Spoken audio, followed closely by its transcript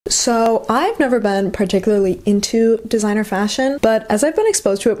So I've never been particularly into designer fashion, but as I've been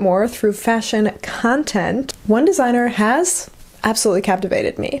exposed to it more through fashion content, one designer has absolutely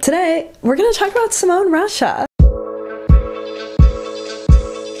captivated me. Today, we're gonna talk about Simone Rocha.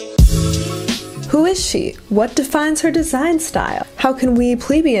 Who is she? What defines her design style? How can we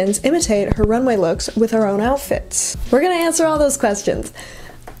plebeians imitate her runway looks with our own outfits? We're gonna answer all those questions.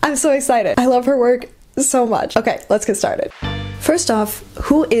 I'm so excited. I love her work so much. Okay, let's get started. First off,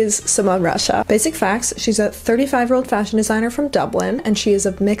 who is Simone Rocha? Basic facts, she's a 35-year-old fashion designer from Dublin, and she is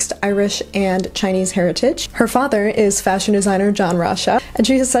of mixed Irish and Chinese heritage. Her father is fashion designer John Rocha, and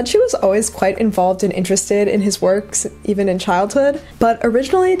she has said she was always quite involved and interested in his works, even in childhood, but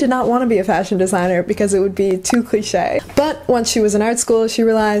originally did not want to be a fashion designer because it would be too cliche. But once she was in art school, she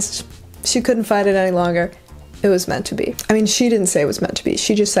realized she couldn't fight it any longer. It was meant to be. I mean, she didn't say it was meant to be.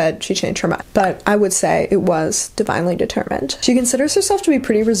 She just said she changed her mind. But I would say it was divinely determined. She considers herself to be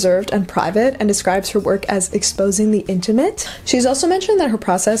pretty reserved and private and describes her work as exposing the intimate. She's also mentioned that her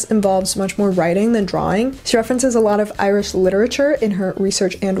process involves much more writing than drawing. She references a lot of Irish literature in her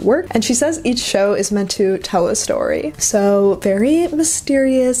research and work, and she says each show is meant to tell a story. So very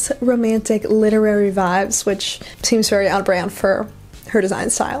mysterious, romantic, literary vibes, which seems very on brand for her design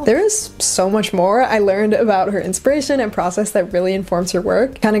style. There is so much more I learned about her inspiration and process that really informs her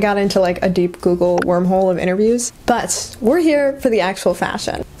work. Kind of got into like a deep Google wormhole of interviews, but we're here for the actual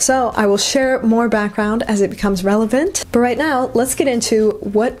fashion. So I will share more background as it becomes relevant, but right now let's get into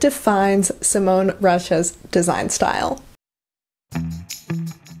what defines Simone Rocha's design style.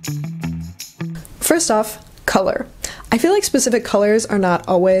 First off, color. I feel like specific colors are not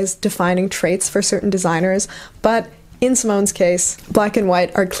always defining traits for certain designers, but in Simone's case, black and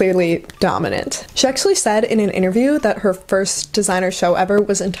white are clearly dominant. She actually said in an interview that her first designer show ever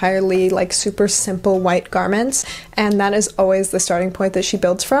was entirely like super simple white garments, and that is always the starting point that she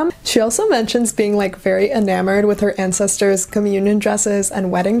builds from. She also mentions being like very enamored with her ancestors' communion dresses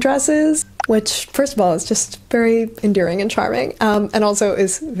and wedding dresses, which first of all is just very endearing and charming, and also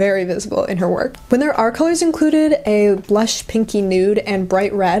is very visible in her work. When there are colors included, a blush pinky nude and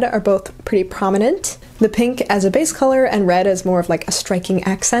bright red are both pretty prominent. The pink as a base color and red as more of like a striking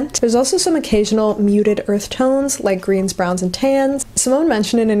accent. There's also some occasional muted earth tones like greens, browns, and tans. Simone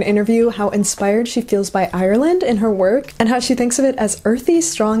mentioned in an interview how inspired she feels by Ireland in her work and how she thinks of it as earthy,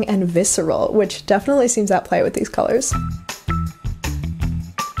 strong, and visceral, which definitely seems at play with these colors.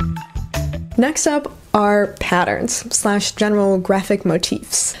 Next up are patterns / general graphic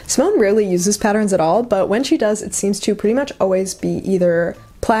motifs. Simone rarely uses patterns at all, but when she does, it seems to pretty much always be either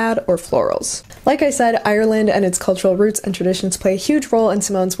plaid or florals. Like I said, Ireland and its cultural roots and traditions play a huge role in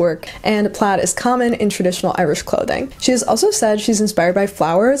Simone's work, and plaid is common in traditional Irish clothing. She has also said she's inspired by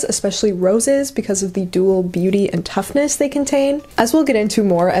flowers, especially roses, because of the dual beauty and toughness they contain. As we'll get into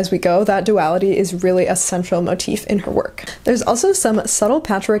more as we go, that duality is really a central motif in her work. There's also some subtle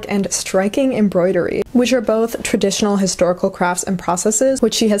patchwork and striking embroidery, which are both traditional historical crafts and processes,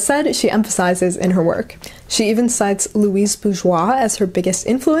 which she has said she emphasizes in her work. She even cites Louise Bourgeois as her biggest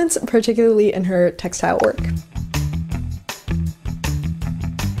influence, particularly in her textile work.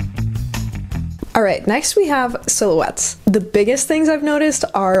 Alright, next we have silhouettes. The biggest things I've noticed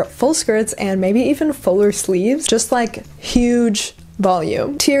are full skirts and maybe even fuller sleeves, just like huge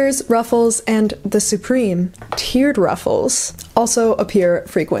volume. Tiers, ruffles, and the supreme tiered ruffles also appear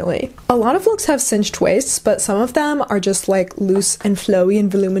frequently. A lot of looks have cinched waists, but some of them are just like loose and flowy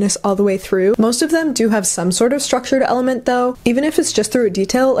and voluminous all the way through. Most of them do have some sort of structured element though, even if it's just through a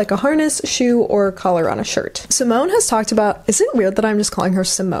detail like a harness, shoe, or collar on a shirt. Simone has talked about, is it weird that I'm just calling her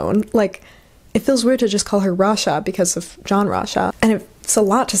Simone? Like, it feels weird to just call her Rocha because of John Rocha, and it's a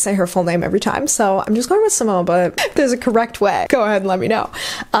lot to say her full name every time, so I'm just going with Simone, but if there's a correct way, go ahead and let me know.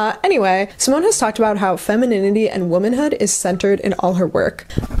 Anyway, Simone has talked about how femininity and womanhood is centered in all her work.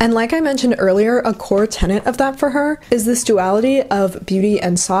 And like I mentioned earlier, a core tenet of that for her is this duality of beauty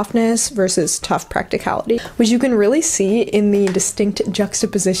and softness versus tough practicality, which you can really see in the distinct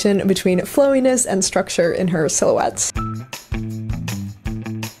juxtaposition between flowiness and structure in her silhouettes.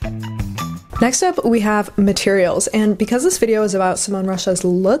 Next up, we have materials, and because this video is about Simone Rocha's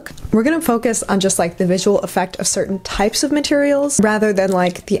look, we're gonna focus on just like the visual effect of certain types of materials rather than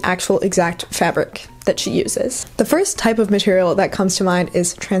like the actual exact fabric that she uses. The first type of material that comes to mind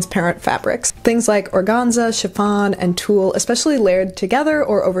is transparent fabrics. Things like organza, chiffon, and tulle, especially layered together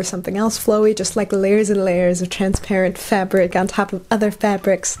or over something else flowy, just like layers and layers of transparent fabric on top of other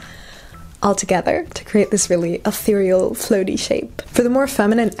fabrics, all together to create this really ethereal, floaty shape. For the more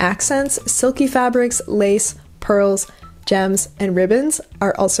feminine accents, silky fabrics, lace, pearls, gems, and ribbons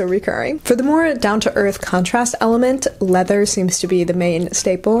are also recurring. For the more down-to-earth contrast element, leather seems to be the main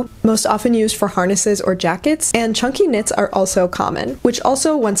staple, most often used for harnesses or jackets, and chunky knits are also common, which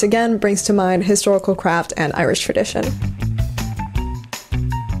also once again brings to mind historical craft and Irish tradition.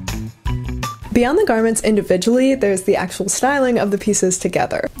 Beyond the garments individually, there's the actual styling of the pieces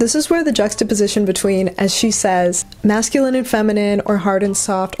together. This is where the juxtaposition between, as she says, masculine and feminine, or hard and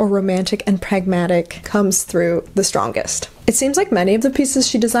soft, or romantic and pragmatic comes through the strongest. It seems like many of the pieces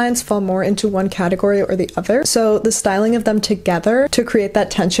she designs fall more into one category or the other, so the styling of them together to create that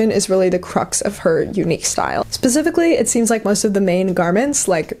tension is really the crux of her unique style. Specifically, it seems like most of the main garments,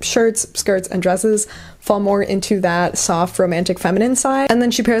 like shirts, skirts, and dresses, fall more into that soft, romantic, feminine side, and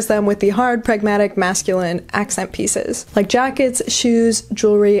then she pairs them with the hard, pragmatic, masculine accent pieces, like jackets, shoes,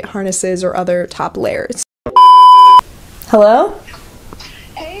 jewelry, harnesses, or other top layers. Hello?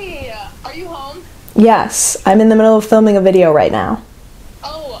 Hey, are you home? Yes, I'm in the middle of filming a video right now.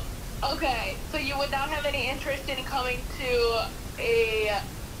 Oh, okay. So you would not have any interest in coming to a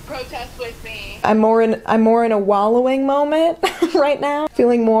protest with me? I'm more in a wallowing moment right now,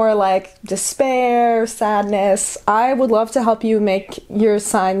 feeling more like despair, sadness. I would love to help you make your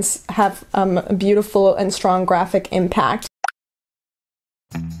signs have a beautiful and strong graphic impact.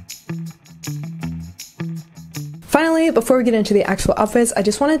 Finally, before we get into the actual outfits, I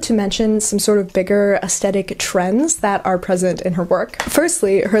just wanted to mention some sort of bigger aesthetic trends that are present in her work.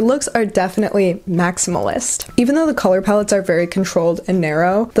 Firstly, her looks are definitely maximalist. Even though the color palettes are very controlled and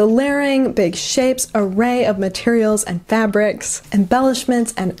narrow, the layering, big shapes, array of materials and fabrics,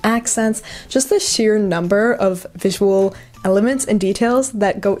 embellishments and accents, just the sheer number of visual elements and details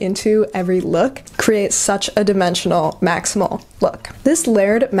that go into every look create such a dimensional, maximal look. This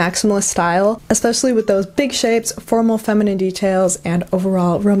layered maximalist style, especially with those big shapes, formal feminine details, and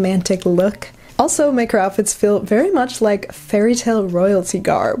overall romantic look, also make her outfits feel very much like fairy tale royalty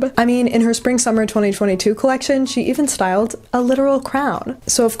garb. I mean, in her spring-summer 2022 collection, she even styled a literal crown.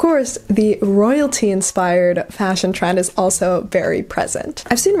 So of course, the royalty-inspired fashion trend is also very present.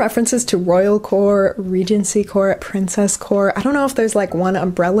 I've seen references to royal core, regency core, princess core. I don't know if there's like one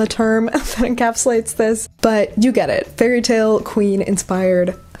umbrella term that encapsulates this, but you get it. Fairy tale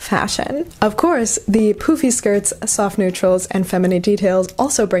queen-inspired fashion. Of course, the poofy skirts, soft neutrals, and feminine details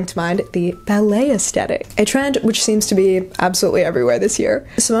also bring to mind the ballet aesthetic, a trend which seems to be absolutely everywhere this year.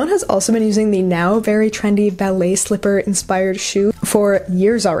 Simone has also been using the now very trendy ballet slipper inspired shoe for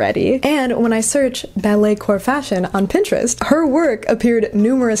years already, and when I search ballet core fashion on Pinterest, her work appeared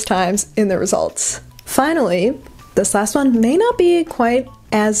numerous times in the results. Finally, this last one may not be quite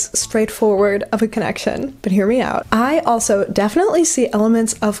as straightforward of a connection, but hear me out. I also definitely see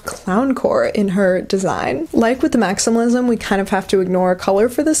elements of clowncore in her design. Like with the maximalism, we kind of have to ignore color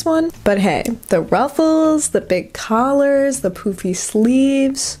for this one, but hey, the ruffles, the big collars, the poofy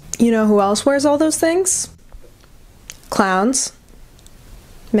sleeves. You know who else wears all those things? Clowns.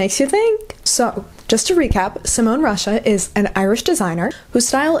 Makes you think. So, just to recap, Simone Rocha is an Irish designer whose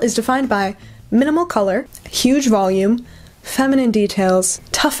style is defined by minimal color, huge volume, feminine details,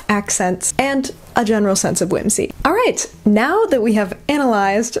 tough accents, and a general sense of whimsy. Alright, now that we have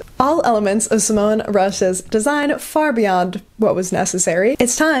analyzed all elements of Simone Rocha's design far beyond what was necessary,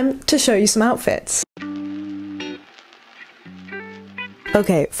 it's time to show you some outfits.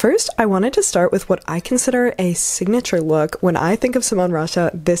 Okay, first I wanted to start with what I consider a signature look. When I think of Simone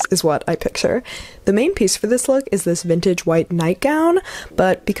Rocha, this is what I picture. The main piece for this look is this vintage white nightgown,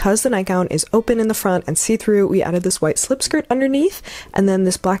 but because the nightgown is open in the front and see-through, we added this white slip skirt underneath, and then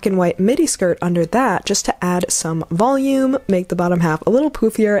this black and white midi skirt under that just to add some volume, make the bottom half a little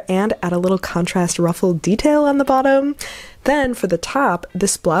poofier, and add a little contrast ruffle detail on the bottom. Then for the top,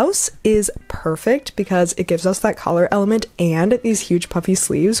 this blouse is perfect because it gives us that collar element and these huge puffy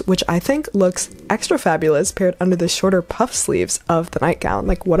sleeves, which I think looks extra fabulous paired under the shorter puff sleeves of the nightgown.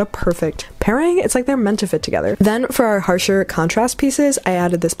 Like, what a perfect pairing. It's like they're meant to fit together. Then for our harsher contrast pieces, I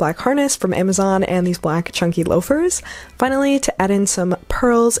added this black harness from Amazon and these black chunky loafers. Finally, to add in some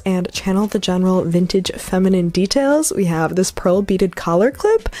pearls and channel the general vintage feminine details, we have this pearl beaded collar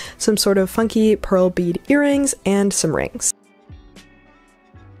clip, some sort of funky pearl bead earrings, and some rings.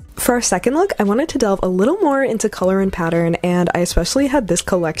 For our second look, I wanted to delve a little more into color and pattern, and I especially had this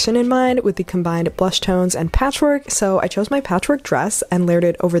collection in mind with the combined blush tones and patchwork, so I chose my patchwork dress and layered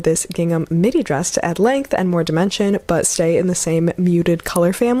it over this gingham midi dress to add length and more dimension, but stay in the same muted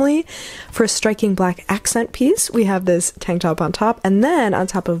color family. For a striking black accent piece, we have this tank top on top, and then on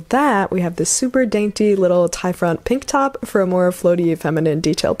top of that, we have this super dainty little tie front pink top for a more floaty feminine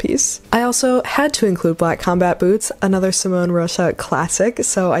detail piece. I also had to include black combat boots, another Simone Rocha classic,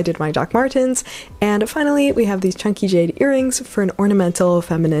 so I did did my Doc Martens, and finally we have these chunky jade earrings for an ornamental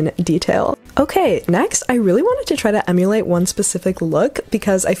feminine detail. Okay, next I really wanted to try to emulate one specific look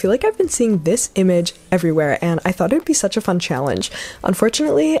because I feel like I've been seeing this image everywhere and I thought it would be such a fun challenge.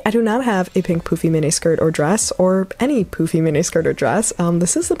 Unfortunately, I do not have a pink poofy miniskirt or dress, or any poofy miniskirt or dress.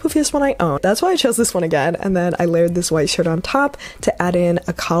 This is the poofiest one I own. That's why I chose this one again, and then I layered this white shirt on top to add in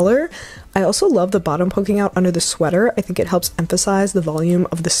a collar. I also love the bottom poking out under the sweater. I think it helps emphasize the volume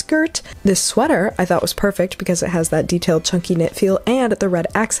of the skirt. This sweater I thought was perfect because it has that detailed chunky knit feel and the red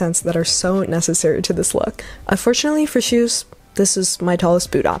accents that are so necessary to this look. Unfortunately for shoes, this is my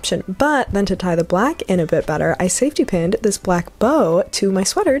tallest boot option, but then to tie the black in a bit better, I safety pinned this black bow to my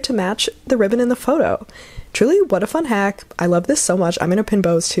sweater to match the ribbon in the photo. Truly, what a fun hack. I love this so much. I'm gonna pin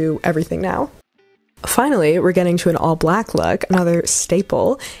bows to everything now. Finally, we're getting to an all-black look, another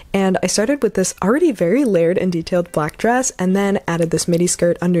staple, and I started with this already very layered and detailed black dress and then added this midi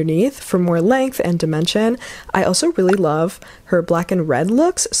skirt underneath for more length and dimension. I also really love her black and red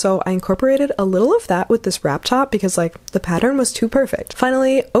looks, so I incorporated a little of that with this wrap top because like the pattern was too perfect.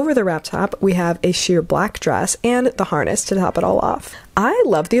 Finally, over the wrap top, we have a sheer black dress and the harness to top it all off. I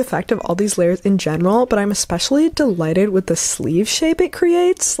love the effect of all these layers in general, but I'm especially delighted with the sleeve shape it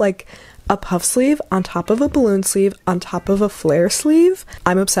creates, like a puff sleeve on top of a balloon sleeve on top of a flare sleeve.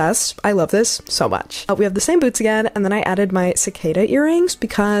 I'm obsessed. I love this so much. We have the same boots again, and then I added my cicada earrings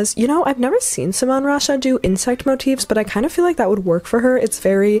because, you know, I've never seen Simone Rocha do insect motifs, but I kind of feel like that would work for her. It's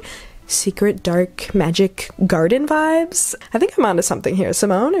very secret, dark, magic garden vibes. I think I'm onto something here.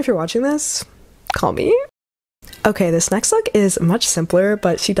 Simone, if you're watching this, call me. Okay, this next look is much simpler,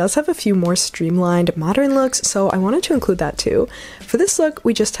 but she does have a few more streamlined modern looks, so I wanted to include that too. For this look,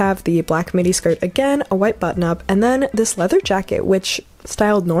 we just have the black midi skirt again, a white button-up, and then this leather jacket, which,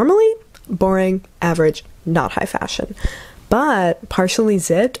 styled normally, boring, average, not high fashion. But partially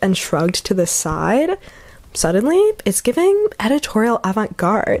zipped and shrugged to the side, suddenly, it's giving editorial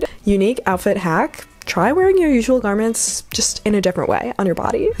avant-garde. Unique outfit hack. Try wearing your usual garments just in a different way on your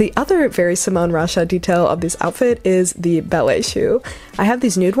body. The other very Simone Rocha detail of this outfit is the ballet shoe. I have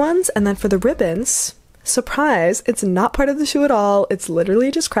these nude ones, and then for the ribbons, surprise, it's not part of the shoe at all. It's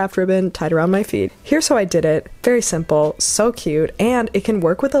literally just craft ribbon tied around my feet. Here's how I did it. Very simple, so cute, and it can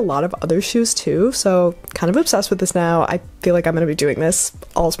work with a lot of other shoes too, so kind of obsessed with this now. I feel like I'm gonna be doing this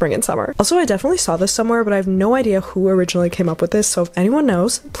all spring and summer. Also, I definitely saw this somewhere, but I have no idea who originally came up with this, so if anyone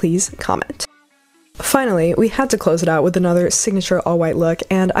knows, please comment. Finally, we had to close it out with another signature all-white look,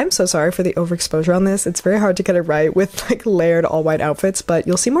 and I'm so sorry for the overexposure on this. It's very hard to get it right with like layered all-white outfits, but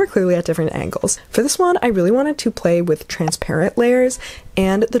you'll see more clearly at different angles. For this one, I really wanted to play with transparent layers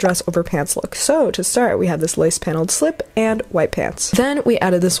and the dress over pants look. So to start, we have this lace paneled slip and white pants. Then we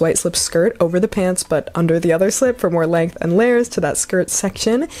added this white slip skirt over the pants, but under the other slip for more length and layers to that skirt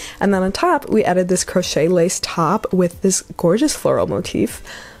section. And then on top, we added this crochet lace top with this gorgeous floral motif.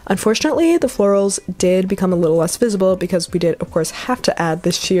 Unfortunately, the florals did become a little less visible because we did, of course, have to add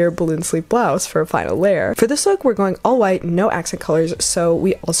this sheer balloon sleeve blouse for a final layer. For this look, we're going all white, no accent colors, so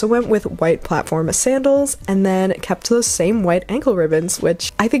we also went with white platform sandals and then kept those same white ankle ribbons,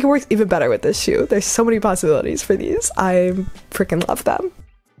 which I think it works even better with this shoe. There's so many possibilities for these. I freaking love them.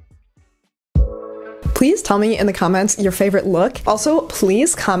 Please tell me in the comments your favorite look. Also,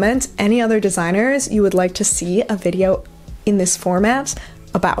 please comment any other designers you would like to see a video in this format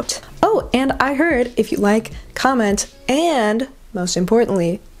about. Oh, and I heard if you like, comment, and most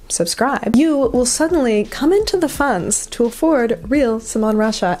importantly, subscribe, you will suddenly come into the funds to afford real Simone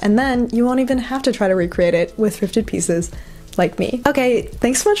Rocha, and then you won't even have to try to recreate it with thrifted pieces like me. Okay,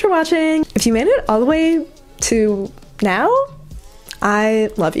 thanks so much for watching. If you made it all the way to now, I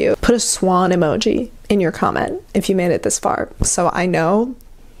love you. Put a swan emoji in your comment if you made it this far, so I know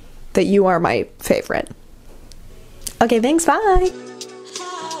that you are my favorite. Okay, thanks, bye!